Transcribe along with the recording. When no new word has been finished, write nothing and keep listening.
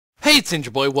Hey, it's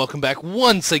Ninja Boy. Welcome back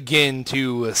once again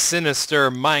to Sinister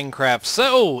Minecraft.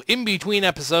 So, in between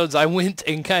episodes, I went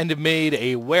and kind of made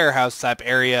a warehouse type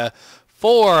area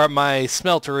for my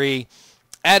smeltery,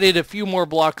 added a few more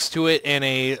blocks to it, and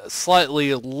a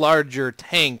slightly larger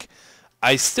tank.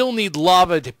 I still need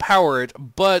lava to power it,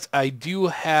 but I do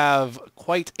have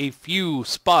quite a few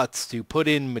spots to put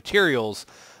in materials.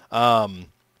 And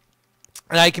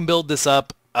I can build this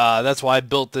up. That's why I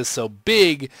built this so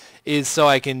big, is so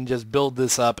I can just build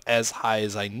this up as high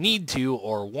as I need to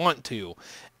or want to.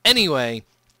 Anyway,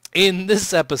 in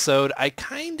this episode, I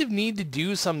kind of need to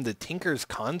do some of the Tinker's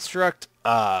Construct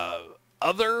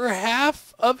other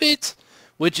half of it,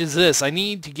 which is this. I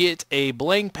need to get a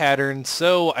blank pattern,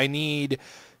 so I need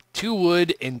 2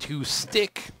 wood and 2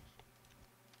 sticks.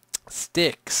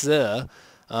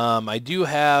 I do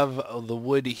have the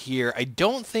wood here. I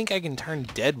don't think I can turn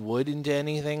dead wood into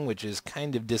anything, which is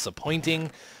kind of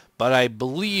disappointing, but I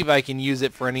believe I can use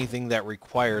it for anything that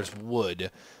requires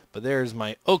wood. But there's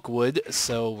my oak wood,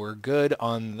 so we're good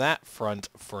on that front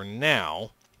for now.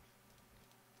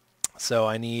 So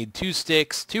I need 2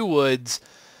 sticks, 2 woods,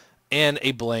 and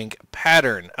a blank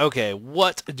pattern. Okay,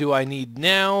 what do I need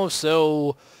now?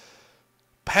 So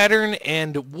pattern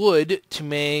and wood to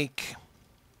make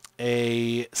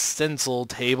a stencil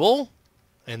table,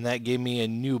 and that gave me a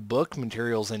new book,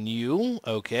 Materials and You.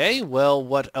 Okay, well,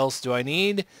 what else do I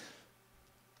need?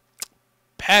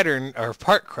 Pattern, or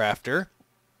part crafter.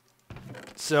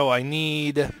 So I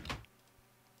need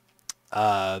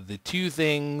the 2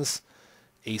 things,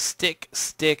 a stick,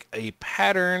 a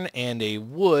pattern, and a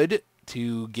wood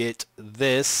to get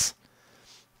this.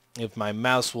 If my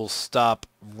mouse will stop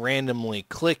randomly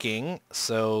clicking,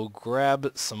 so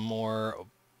grab some more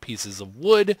pieces of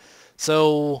wood.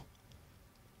 So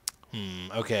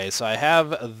okay, so I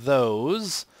have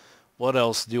those. What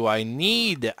else do I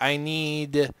need? I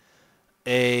need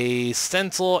a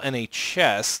stencil and a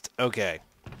chest. Okay,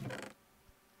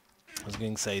 I was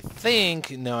going to say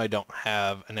no, I don't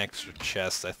have an extra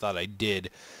chest. I thought I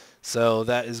did. So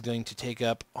that is going to take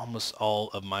up almost all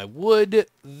of my wood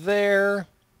there.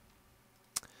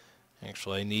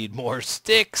 Actually, I need more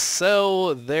sticks,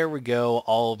 so there we go.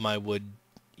 All of my wood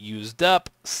used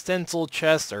up. Stencil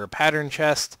chest, or pattern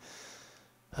chest.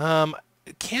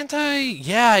 Can't I?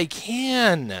 Yeah, I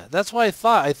can. That's what I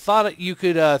thought. I thought you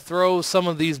could throw some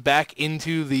of these back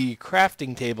into the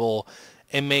crafting table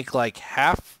and make like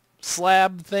half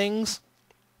slab things,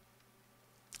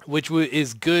 which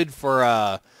is good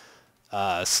for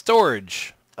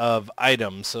storage of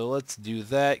items. So let's do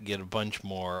that. Get a bunch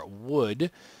more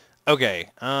wood. Okay.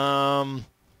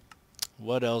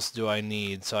 What else do I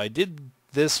need? So I did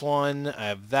this one, I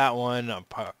have that one, a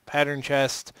pattern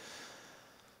chest,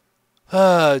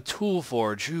 tool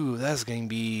forge, ooh, that's going to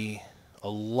be a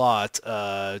lot,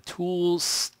 tool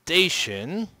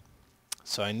station,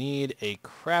 so I need a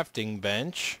crafting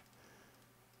bench,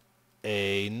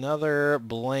 another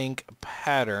blank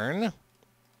pattern,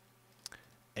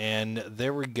 and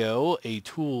there we go, a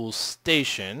tool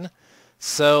station.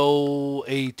 So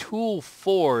a tool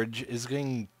forge is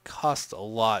going to cost a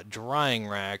lot. Drying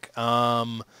rack.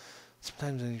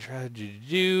 Sometimes when you try to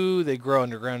do, they grow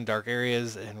underground in dark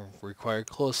areas and require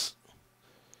close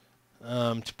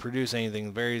to produce anything.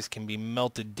 The berries can be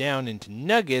melted down into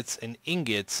nuggets and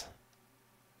ingots.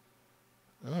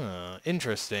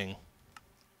 Interesting.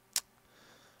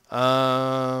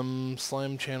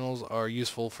 Slime channels are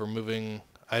useful for moving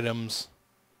items.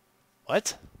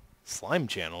 What? Slime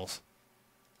channels?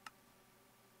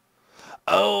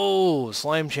 Oh,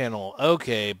 slime channel.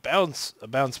 Okay, a bounce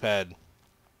pad.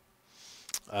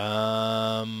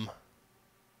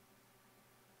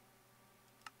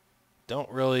 Don't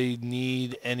really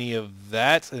need any of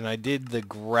that, and I did the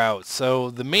grout. So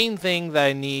the main thing that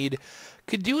I need,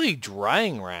 could do a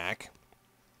drying rack.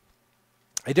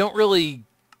 I don't really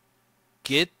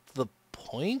get the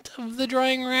point of the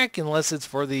drying rack unless it's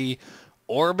for the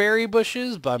oreberry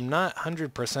bushes, but I'm not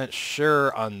 100%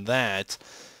 sure on that.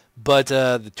 But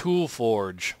the tool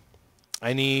forge,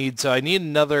 I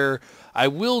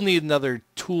will need another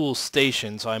tool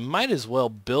station, so I might as well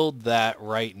build that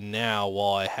right now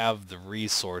while I have the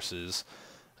resources.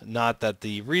 Not that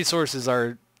the resources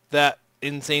are that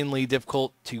insanely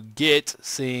difficult to get,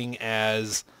 seeing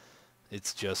as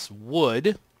it's just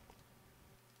wood.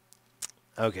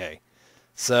 Okay,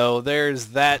 so there's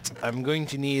that. I'm going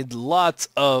to need lots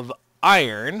of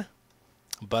iron,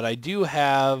 but I do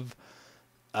have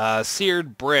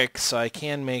seared bricks, so I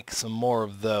can make some more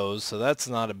of those, so that's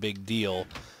not a big deal.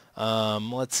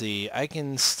 Let's see, I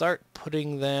can start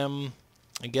putting them,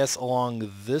 I guess, along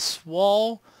this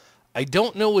wall. I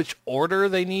don't know which order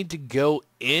they need to go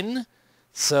in,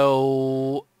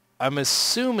 so I'm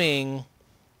assuming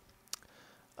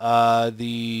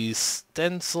the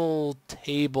stencil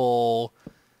table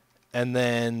and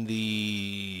then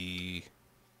the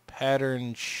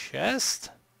pattern chest?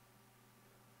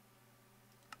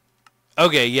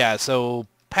 Okay, yeah, so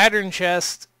pattern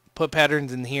chest, put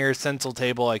patterns in here, stencil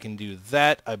table, I can do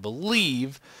that, I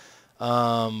believe.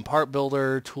 Part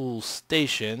builder, tool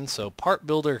station, so part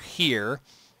builder here,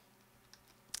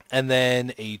 and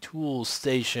then a tool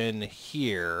station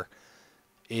here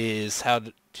is how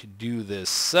to do this.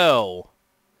 So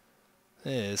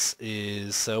this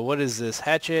is, so what is this?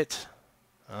 Hatchet,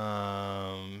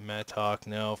 mattock,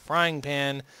 no. Frying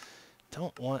pan,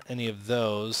 don't want any of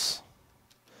those.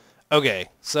 Okay,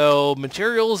 so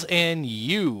materials and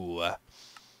you.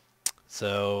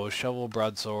 So shovel,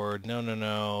 broadsword,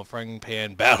 no. Frying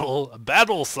pan, battle, a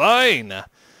battle sign.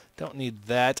 Don't need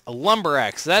that. A lumber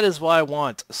axe, that is what I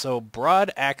want. So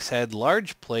broad axe head,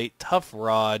 large plate, tough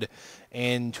rod,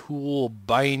 and tool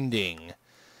binding.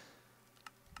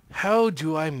 How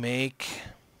do I make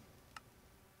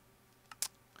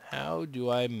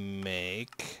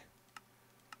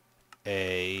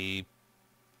a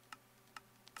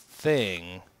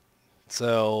thing?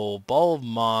 So ball of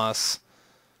moss,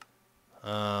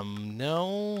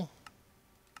 no,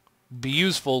 be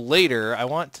useful later. I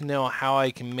want to know how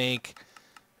I can make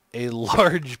a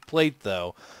large plate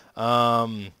though.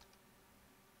 Oh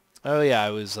yeah,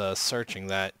 I was searching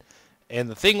that, and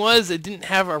the thing was it didn't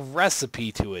have a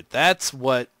recipe to it. That's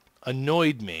what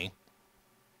annoyed me.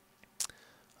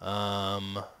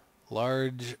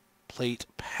 Large plate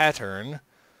pattern,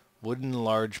 wooden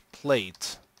large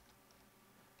plate.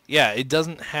 Yeah, it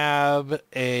doesn't have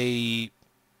a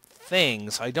thing,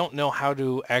 so I don't know how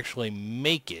to actually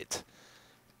make it.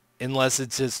 Unless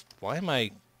it's just, why am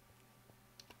I...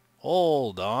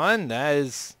 Hold on, that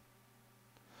is...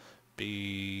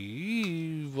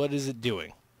 What is it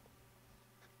doing?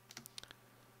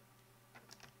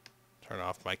 Turn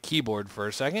off my keyboard for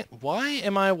a second. Why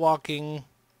am I walking...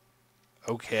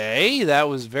 Okay, that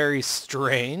was very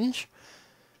strange.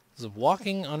 It's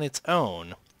walking on its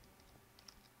own.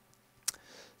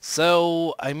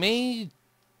 So, I may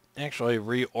actually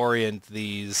reorient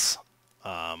these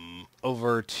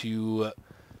over to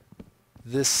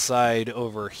this side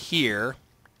over here.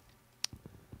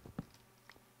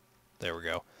 There we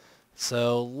go.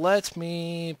 So let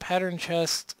me pattern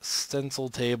chest, stencil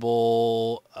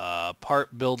table,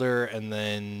 part builder, and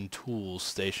then tool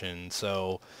station.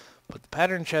 So put the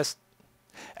pattern chest...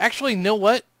 Actually, you know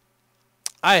what?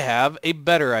 I have a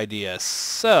better idea.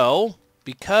 So,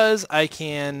 because I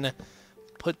can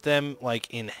put them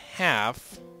like in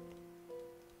half,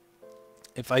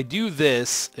 if I do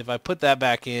this, if I put that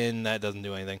back in, that doesn't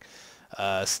do anything.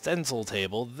 Stencil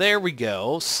table, there we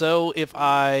go. So if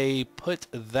I put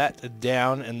that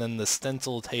down and then the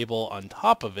stencil table on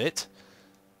top of it,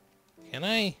 can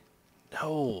I?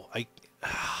 No,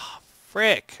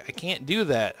 frick, I can't do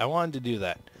that. I wanted to do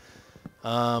that.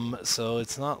 So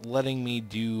it's not letting me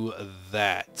do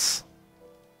that.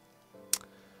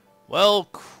 Well,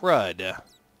 crud.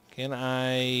 Can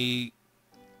I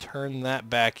turn that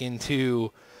back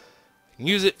into...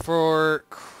 Use it for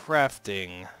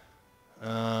crafting.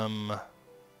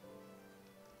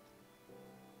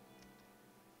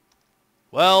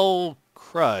 Well,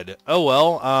 crud. Oh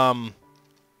well,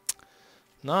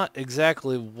 not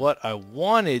exactly what I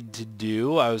wanted to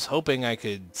do. I was hoping I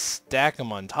could stack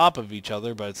them on top of each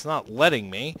other, but it's not letting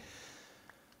me.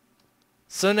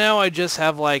 So now I just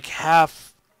have like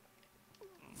half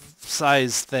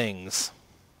size things.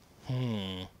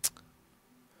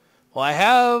 Well, I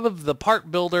have the part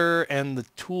builder and the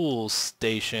tool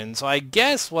station, so I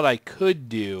guess what I could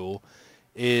do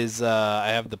is I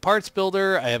have the parts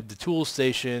builder, I have the tool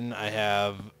station, I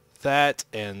have that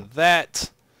and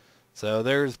that. So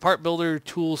there's part builder,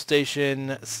 tool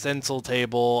station, stencil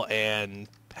table, and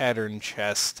pattern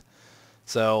chest.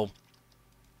 So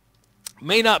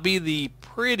may not be the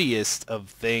prettiest of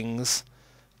things,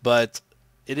 but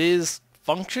it is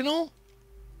functional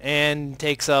and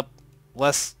takes up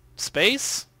less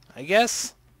space, I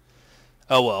guess.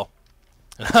 Oh well.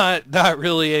 Not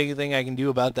really anything I can do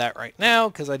about that right now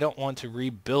because I don't want to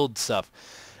rebuild stuff.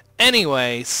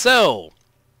 Anyway, so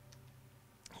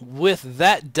with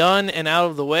that done and out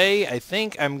of the way, I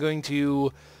think I'm going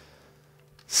to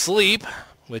sleep,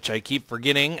 which I keep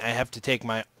forgetting. I have to take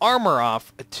my armor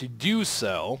off to do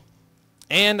so.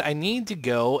 And I need to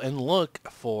go and look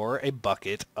for a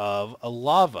bucket of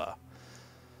lava.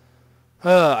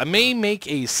 I may make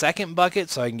a second bucket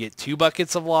so I can get 2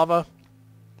 buckets of lava,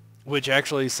 which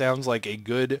actually sounds like a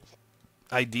good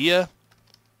idea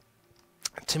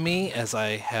to me, as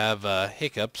I have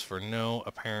hiccups for no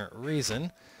apparent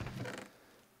reason.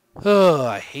 Oh,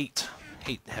 I hate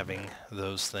having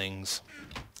those things.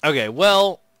 Okay,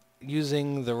 well,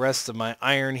 using the rest of my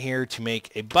iron here to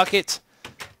make a bucket,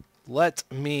 let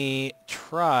me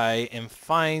try and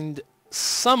find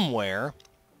somewhere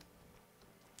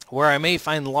where I may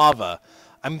find lava.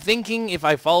 I'm thinking if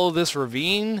I follow this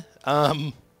ravine,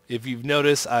 if you've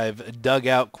noticed, I've dug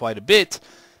out quite a bit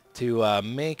to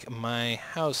make my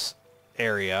house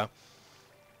area.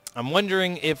 I'm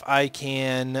wondering if I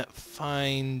can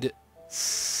find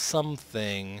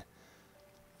something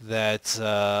that's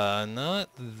not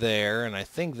there, and I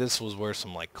think this was where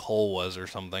some like coal was or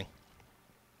something.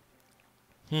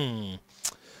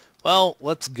 Well,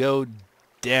 let's go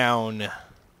down.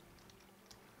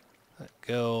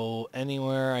 Go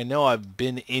anywhere. I know I've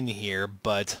been in here,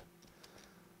 but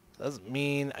doesn't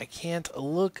mean I can't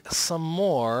look some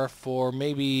more for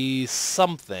maybe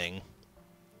something.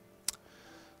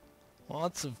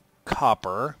 Lots of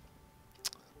copper.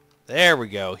 There we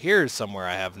go. Here's somewhere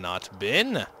I have not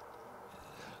been.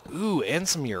 Ooh, and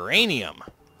some uranium.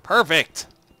 Perfect.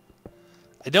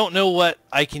 I don't know what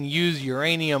I can use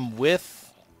uranium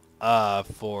with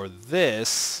for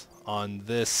this on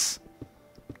this.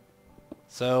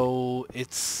 So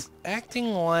it's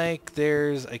acting like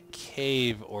there's a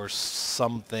cave or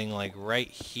something like right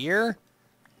here.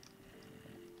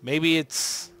 Maybe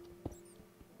it's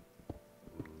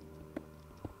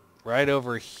right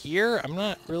over here. I'm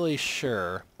not really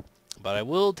sure, but I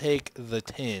will take the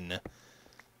tin.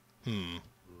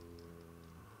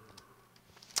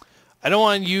 I don't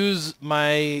want to use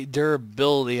my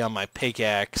durability on my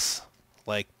pickaxe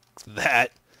like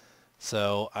that,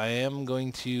 so I am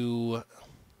going to,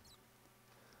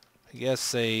 I guess,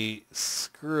 say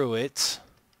screw it.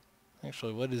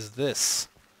 Actually, what is this?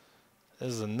 This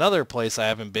is another place I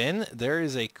haven't been. There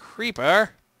is a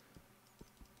creeper.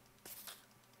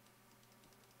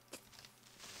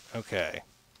 Okay.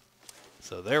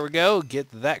 So there we go. Get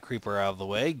that creeper out of the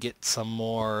way. Get some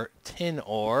more tin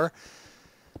ore.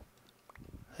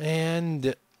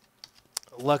 And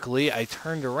luckily I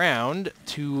turned around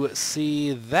to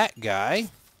see that guy.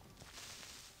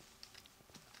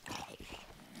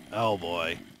 Oh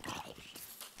boy.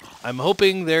 I'm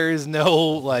hoping there is no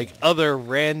like other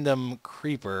random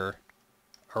creeper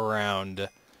around.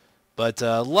 But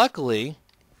luckily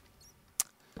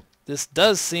this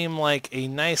does seem like a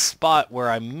nice spot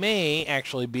where I may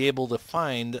actually be able to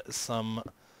find some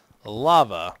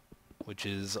lava, which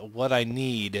is what I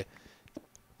need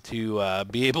to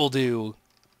be able to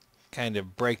kind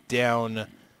of break down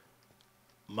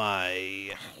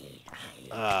my,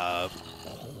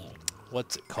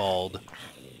 what's it called?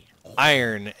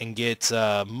 Iron, and get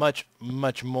much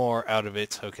more out of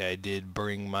it. Okay, I did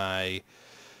bring my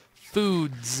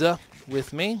foods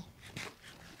with me.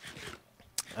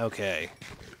 Okay,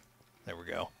 there we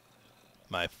go.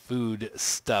 My food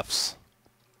stuffs.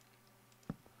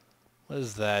 What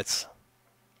is that?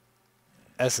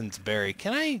 Essence berry.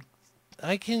 Can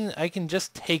I can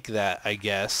just take that, I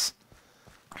guess.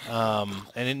 And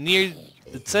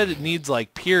it said it needs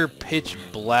like pure pitch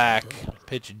black,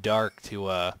 pitch dark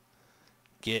to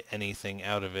get anything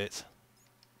out of it.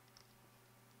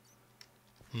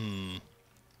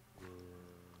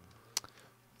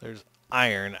 There's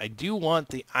iron. I do want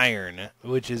the iron,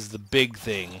 which is the big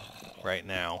thing right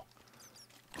now.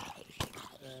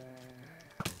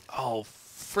 Oh,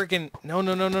 freaking no.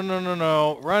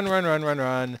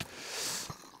 Run.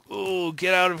 Ooh,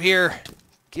 get out of here.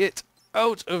 Get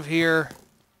out of here.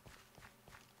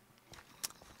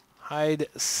 Hide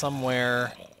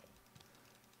somewhere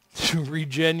to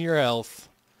regen your health.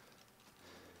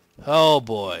 Oh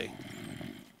boy.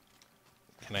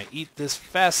 Can I eat this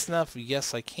fast enough?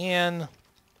 Yes, I can.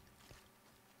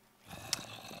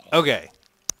 Okay.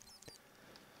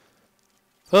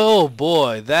 Oh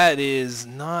boy, that is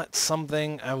not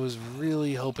something I was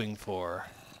really hoping for.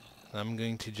 I'm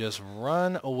going to just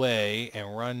run away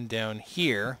and run down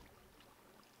here.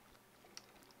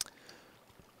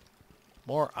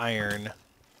 More iron.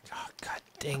 Oh, God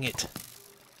dang it.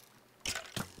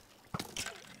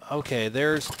 Okay,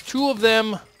 there's 2 of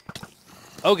them.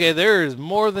 Okay, there's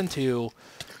more than 2.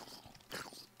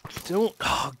 Don't...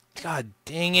 Oh, God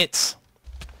dang it.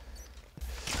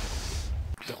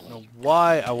 Don't know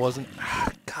why I wasn't...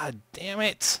 God damn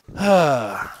it.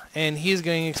 And he's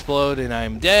going to explode and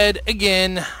I'm dead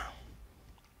again.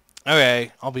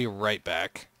 Okay, I'll be right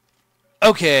back.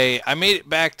 Okay, I made it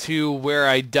back to where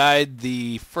I died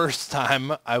the first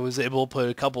time. I was able to put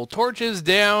a couple torches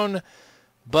down,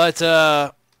 but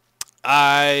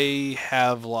I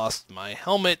have lost my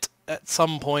helmet at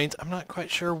some point. I'm not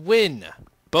quite sure when.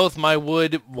 Both my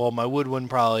wood, well, my wood one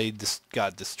probably just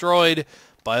got destroyed,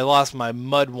 but I lost my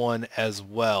mud one as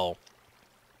well.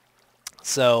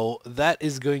 So that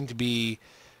is going to be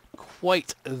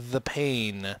quite the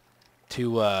pain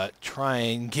to try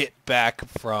and get back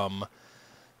from.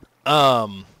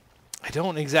 I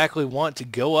don't exactly want to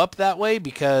go up that way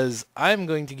because I'm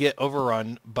going to get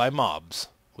overrun by mobs,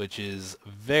 which is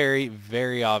very,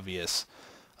 very obvious.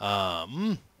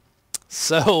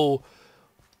 So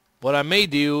what I may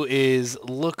do is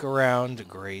look around.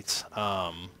 Great.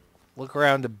 Look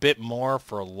around a bit more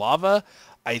for lava.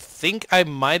 I think I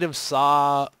might have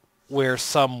saw where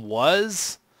some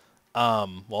was.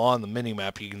 Well, on the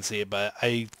mini-map you can see it, but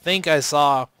I think I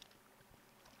saw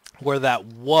where that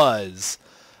was.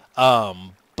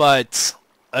 But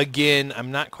again,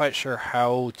 I'm not quite sure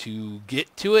how to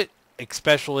get to it,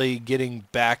 especially getting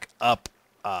back up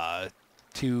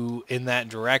in that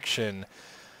direction.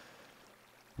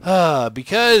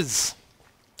 Because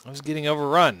I was getting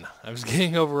overrun. I was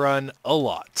getting overrun a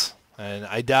lot. And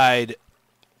I died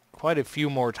quite a few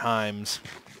more times.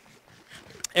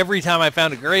 Every time I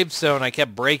found a gravestone, I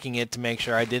kept breaking it to make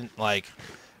sure I didn't, like,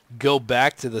 go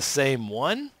back to the same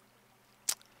one.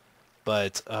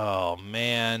 But, oh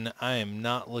man, I am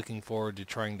not looking forward to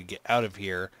trying to get out of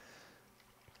here.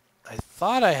 I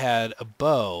thought I had a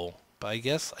bow, but I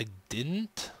guess I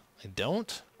didn't. I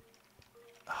don't?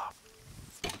 Oh,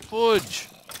 fudge!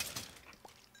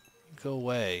 Go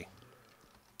away.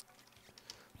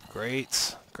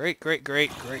 Great. Great, great,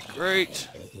 great, great, great.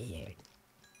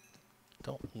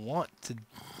 Don't want to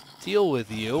deal with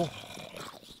you.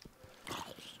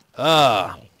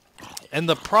 And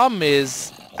the problem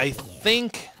is, I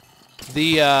think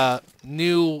the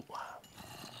new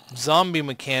zombie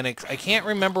mechanics, I can't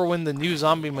remember when the new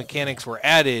zombie mechanics were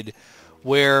added,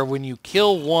 where when you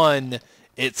kill one,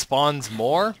 it spawns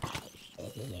more.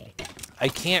 I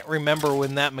can't remember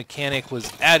when that mechanic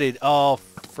was added. Oh,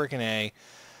 frickin' A.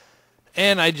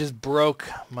 And I just broke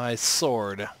my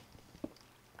sword.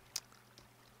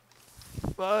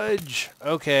 Fudge.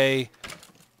 Okay.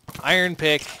 Iron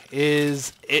pick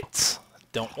is it.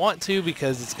 Don't want to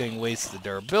because it's going to waste the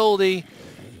durability.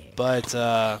 But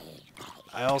I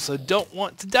also don't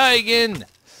want to die again.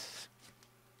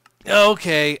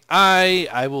 Okay.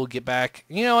 I will get back.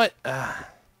 You know what?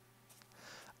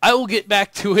 I will get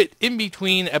back to it in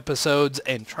between episodes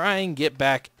and try and get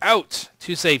back out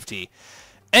to safety.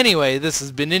 Anyway, this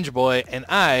has been Ninja Boy, and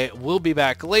I will be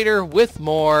back later with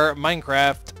more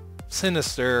Minecraft,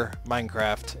 Sinister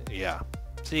Minecraft. Yeah.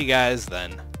 See you guys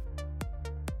then.